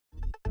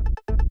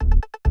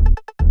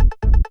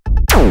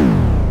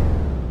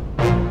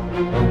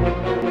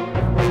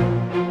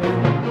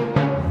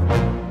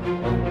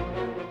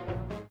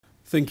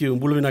Thank you,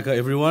 Mbuluvinaka,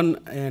 everyone,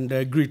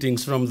 and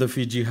greetings from the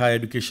Fiji Higher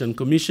Education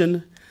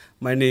Commission.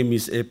 My name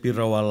is Epi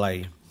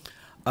Rawalai.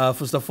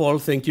 First of all,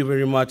 thank you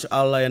very much,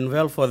 Allah and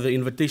Well, for the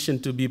invitation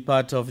to be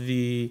part of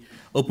the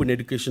Open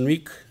Education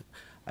Week.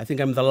 I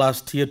think I'm the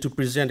last here to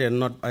present,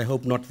 and I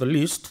hope not the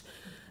least.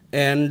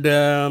 And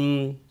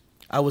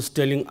I was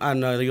telling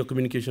Anna, your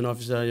communication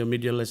officer, your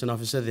media liaison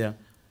officer there,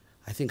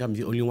 I think I'm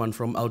the only one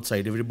from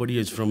outside. Everybody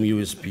is from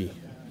USP.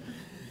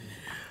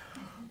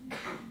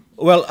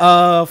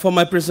 Well, for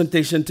my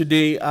presentation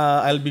today,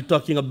 I'll be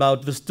talking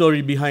about the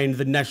story behind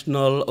the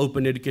National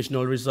Open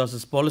Educational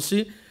Resources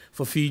Policy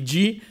for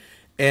Fiji.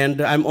 And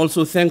I'm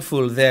also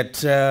thankful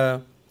that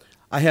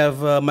I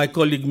have my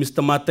colleague,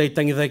 Mr. Matai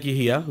Tangithaki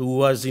here, who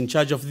was in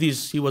charge of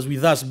this. He was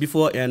with us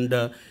before, and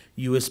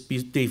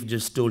USP TAFE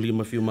just stole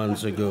him a few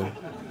months ago.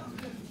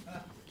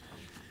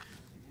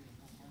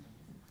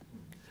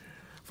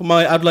 For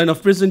my outline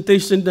of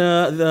presentation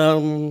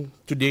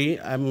today,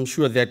 I'm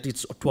sure that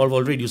it's 12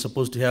 already. You're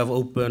supposed to have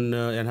open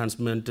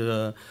enhancement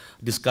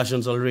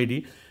discussions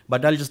already.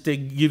 But I'll just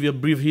give you a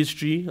brief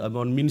history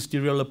about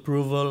ministerial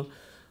approval,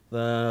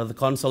 the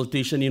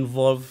consultation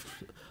involved,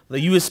 the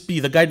USP,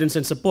 the guidance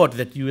and support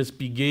that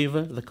USP gave,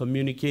 the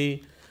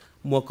communique,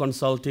 more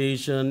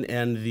consultation,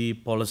 and the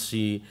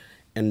policy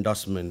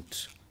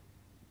endorsement.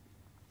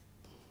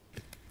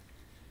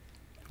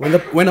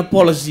 When a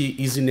policy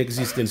is in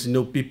existence,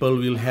 people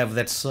will have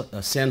that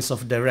sense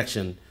of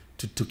direction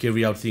to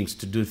carry out things,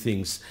 to do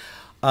things.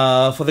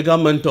 For the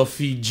government of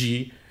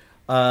Fiji,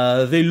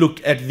 they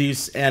look at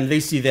this and they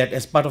see that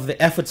as part of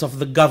the efforts of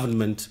the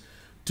government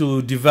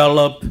to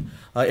develop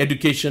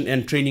education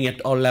and training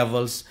at all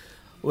levels.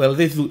 Well,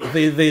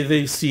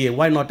 they see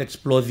why not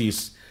explore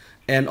this,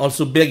 and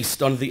also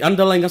based on the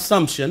underlying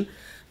assumption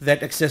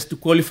that access to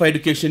qualified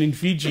education in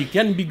Fiji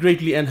can be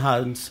greatly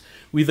enhanced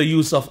with the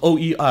use of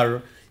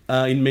OER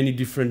in many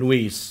different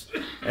ways,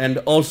 and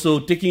also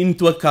taking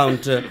into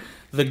account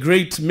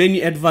the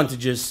many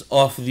advantages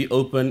of the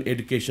open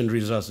education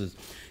resources.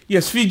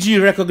 Yes, Fiji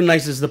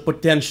recognizes the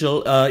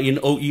potential in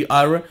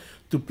OER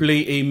to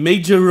play a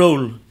major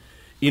role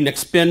in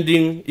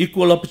expanding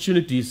equal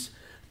opportunities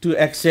to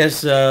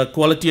access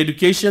quality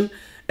education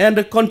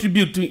and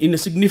contribute in a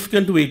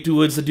significant way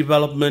towards the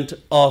development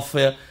of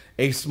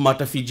a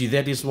smarter Fiji.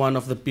 That is one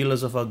of the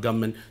pillars of our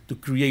government, to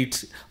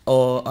create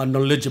a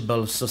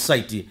knowledgeable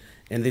society.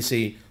 And they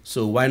say,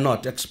 so why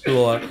not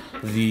explore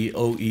the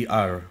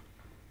OER?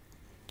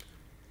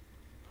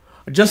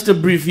 Just a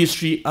brief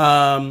history.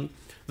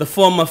 The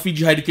former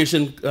Fiji Higher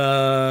Education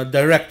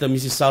Director,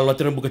 Mrs. Salwa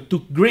Terambuka,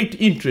 took great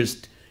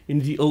interest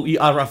in the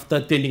OER after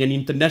attending an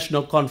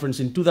international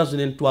conference in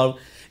 2012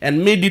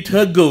 and made it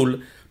her goal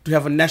to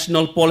have a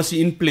national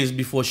policy in place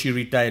before she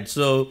retired.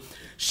 So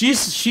she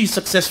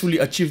successfully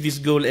achieved this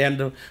goal,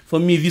 and for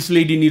me, this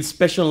lady needs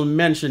special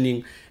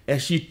mentioning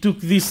as she took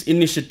this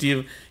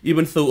initiative,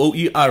 even though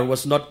OER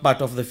was not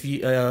part of the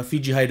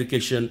Fiji Higher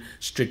Education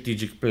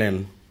Strategic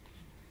Plan.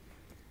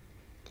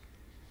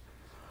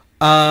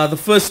 The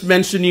first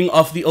mentioning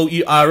of the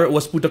OER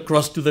was put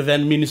across to the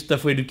then Minister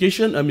for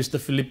Education, Mr.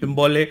 Philip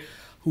Mbole,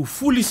 who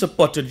fully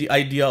supported the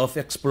idea of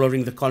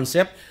exploring the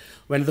concept.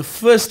 When the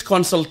first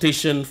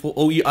consultation for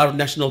OER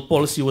national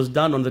policy was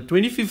done on the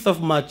 25th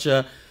of March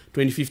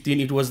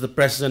 2015, it was the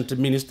present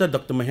Minister,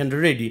 Dr.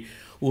 Mahendra Reddy,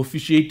 who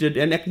officiated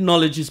and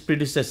acknowledged his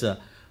predecessor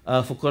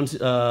for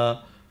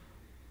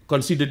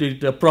considered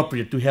it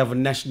appropriate to have a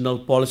national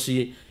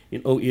policy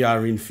in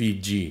OER in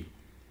Fiji.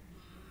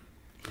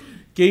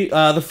 Okay,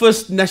 the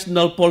first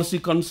national policy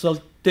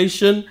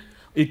consultation,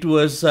 it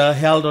was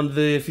held on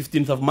the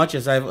 15th of March,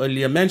 as I've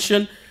earlier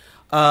mentioned.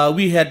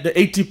 We had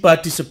 80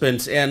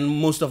 participants, and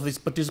most of these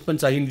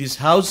participants are in this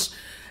house,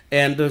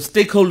 and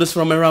stakeholders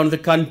from around the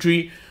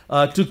country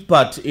took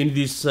part in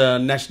this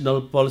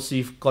national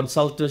policy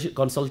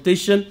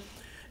consultation,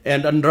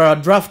 and under a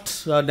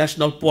draft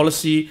national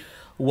policy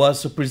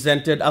was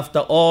presented. After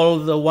all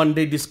the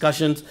one-day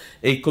discussions,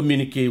 a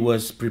communique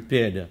was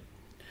prepared.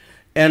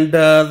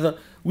 And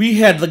we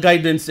had the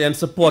guidance and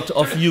support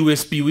of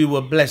USP. We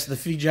were blessed. The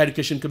Fiji Higher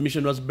Education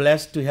Commission was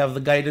blessed to have the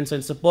guidance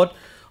and support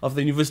of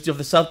the University of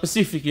the South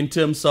Pacific in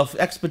terms of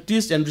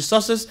expertise and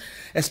resources,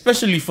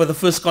 especially for the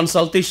first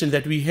consultation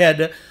that we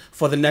had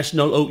for the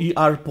national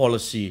OER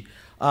policy.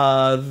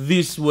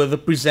 These were the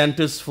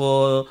presenters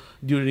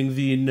during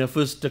the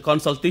first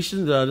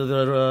consultation,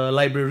 the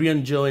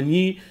librarian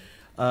Joanne,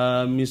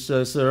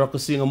 Ms. Rocco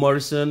Singer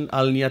Morrison,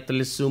 Alnia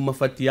Telesuma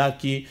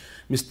Fatiaki,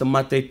 Mr.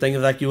 Mate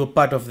Tangithaki were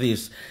part of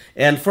this.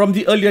 And from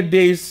the earlier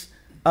days,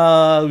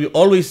 we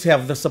always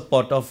have the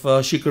support of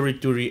Shikari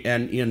Turi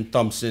and Ian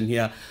Thompson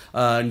here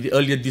in the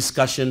earlier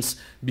discussions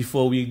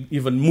before we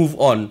even move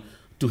on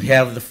to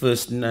have the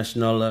first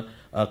national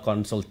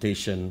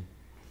consultation.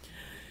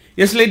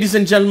 Yes, ladies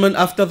and gentlemen,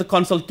 after the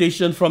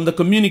consultation from the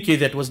communique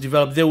that was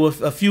developed, there were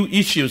a few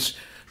issues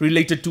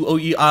related to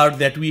OER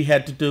that we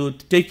had to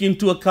take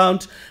into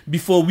account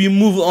before we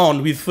move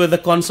on with further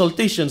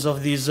consultations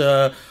of this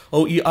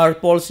OER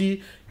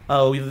policy.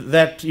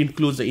 That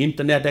includes the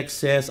internet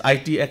access,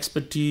 IT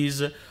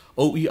expertise,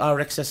 OER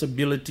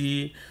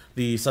accessibility,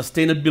 the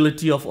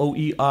sustainability of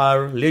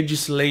OER,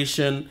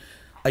 legislation,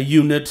 a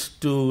unit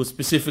to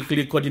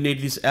specifically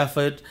coordinate this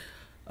effort,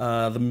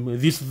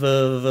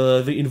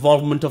 the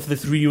involvement of the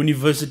 3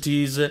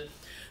 universities,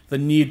 the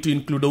need to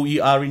include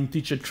OER in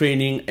teacher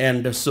training,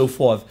 and so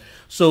forth.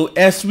 So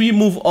as we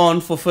move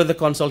on for further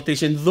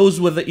consultation, those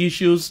were the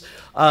issues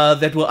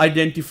that were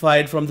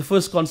identified from the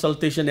first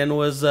consultation and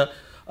was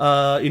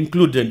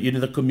included in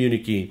the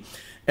communique.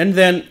 And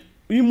then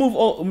we move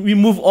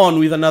on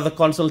with another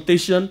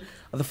consultation,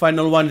 the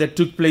final one that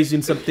took place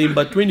in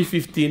September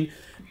 2015.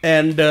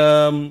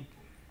 And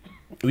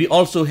we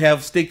also have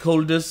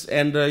stakeholders,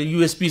 and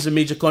USP is a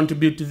major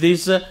contributor to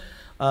this.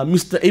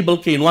 Mr. Abel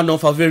Kane, one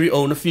of our very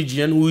own, a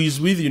Fijian, who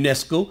is with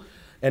UNESCO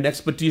and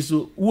expertise,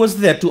 who was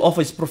there to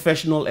offer his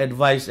professional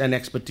advice and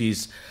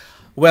expertise.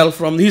 Well,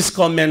 from his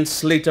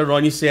comments later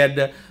on, he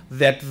said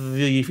that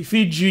the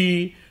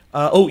Fiji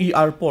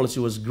OER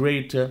policy was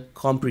great,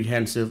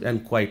 comprehensive,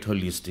 and quite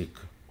holistic.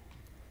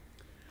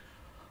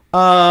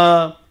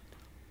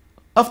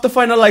 After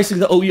finalizing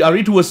the OER,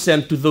 it was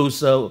sent to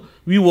those.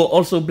 We were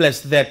also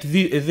blessed that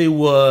they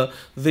were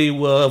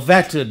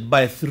vetted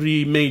by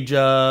three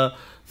major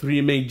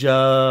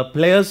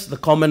players: the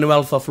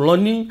Commonwealth of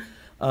Learning,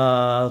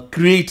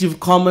 Creative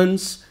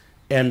Commons,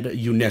 and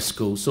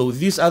UNESCO. So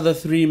these are the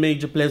 3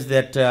 major players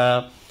that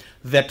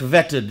that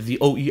vetted the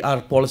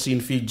OER policy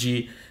in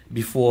Fiji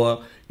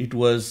before it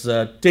was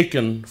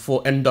taken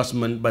for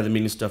endorsement by the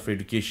Minister of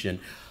Education.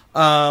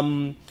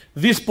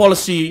 This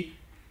policy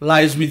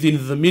lies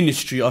within the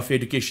Ministry of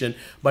Education,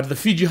 but the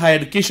Fiji Higher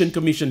Education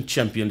Commission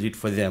championed it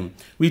for them.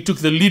 We took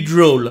the lead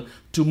role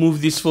to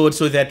move this forward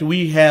so that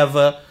we have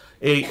a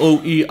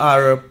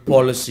OER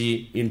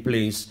policy in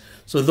place.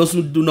 So those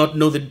who do not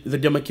know the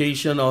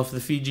demarcation of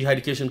the Fiji Higher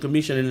Education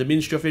Commission and the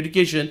Ministry of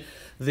Education,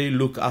 they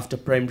look after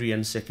primary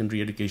and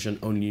secondary education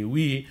only.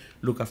 We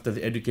look after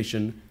the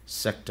education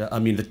sector,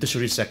 the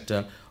tertiary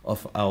sector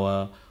of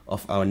our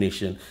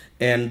nation.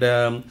 And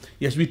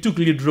yes, we took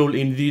lead role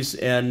in this.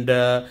 And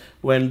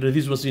when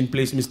this was in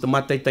place, Mr.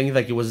 Matai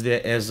Tangitaki was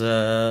there as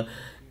our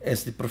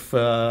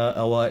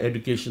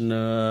education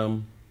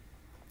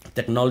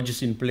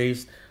technologist in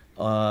place,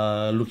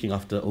 looking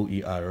after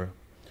OER.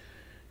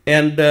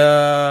 And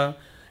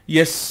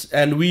yes,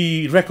 and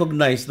we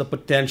recognize the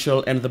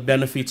potential and the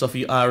benefits of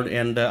ER,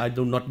 and I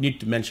do not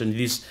need to mention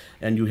this,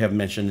 and you have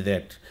mentioned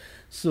that.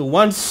 So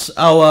once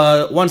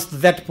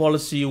that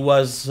policy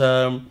was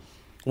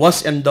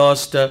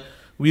endorsed,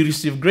 we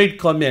received great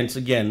comments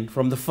again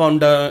from the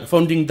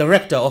founding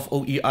director of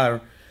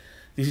OER.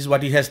 This is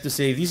what he has to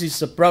say: "This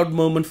is a proud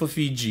moment for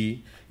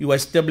Fiji. You are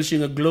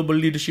establishing a global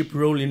leadership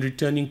role in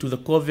returning to the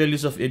core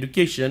values of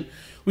education,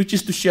 which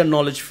is to share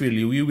knowledge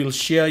freely. We will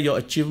share your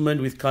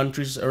achievement with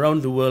countries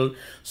around the world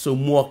so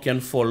more can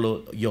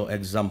follow your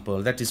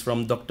example." That is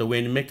from Dr.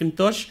 Wayne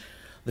McIntosh,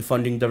 the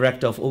founding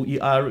director of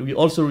OER. We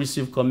also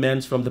received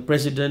comments from the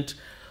president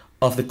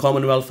of the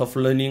Commonwealth of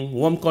Learning.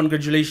 "Warm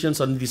congratulations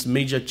on this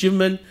major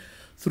achievement.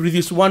 Through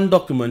this one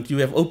document, you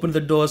have opened the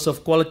doors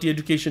of quality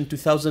education to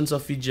thousands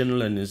of Fijian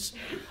learners.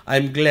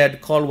 I'm glad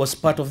COL was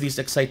part of this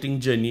exciting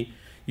journey.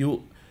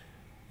 You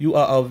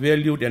are our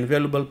valued and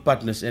valuable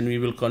partners, and we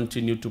will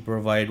continue to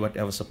provide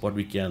whatever support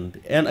we can."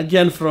 And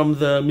again, from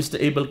Mr.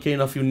 Abel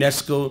Kane of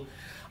UNESCO,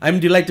 "I'm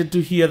delighted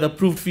to hear the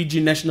approved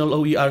Fiji National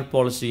OER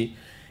policy.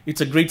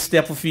 It's a great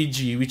step for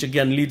Fiji, which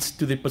again leads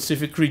to the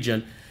Pacific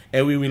region,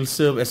 and we will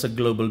serve as a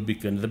global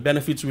beacon. The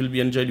benefits will be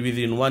enjoyed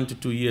within 1 to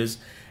 2 years,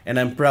 and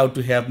I'm proud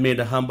to have made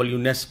a humble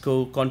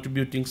UNESCO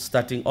contributing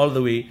starting all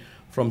the way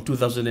from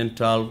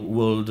 2012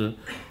 World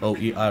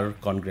OER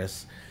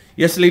Congress."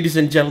 Yes, ladies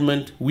and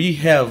gentlemen, we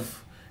have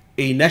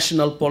a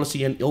national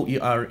policy in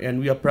OER, and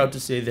we are proud to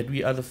say that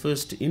we are the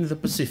first in the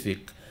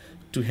Pacific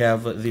to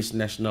have this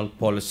national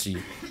policy.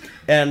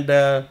 And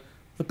the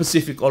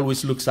Pacific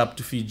always looks up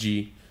to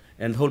Fiji,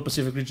 and the whole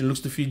Pacific region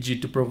looks to Fiji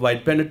to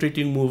provide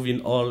penetrating move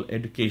in all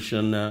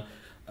education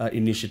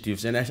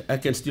initiatives. And I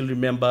can still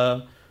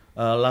remember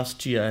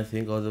last year, I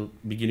think, or the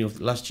beginning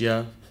of last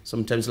year,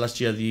 sometimes last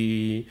year,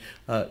 the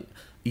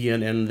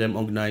Ian and them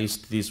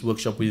organized this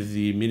workshop with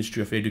the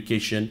Ministry of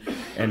Education,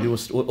 and it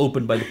was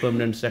opened by the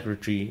Permanent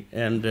Secretary,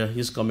 and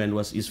his comment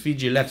was, "Is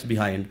Fiji lags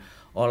behind,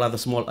 all other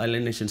small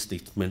island nation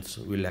statements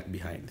will lag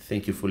behind."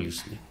 Thank you for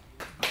listening.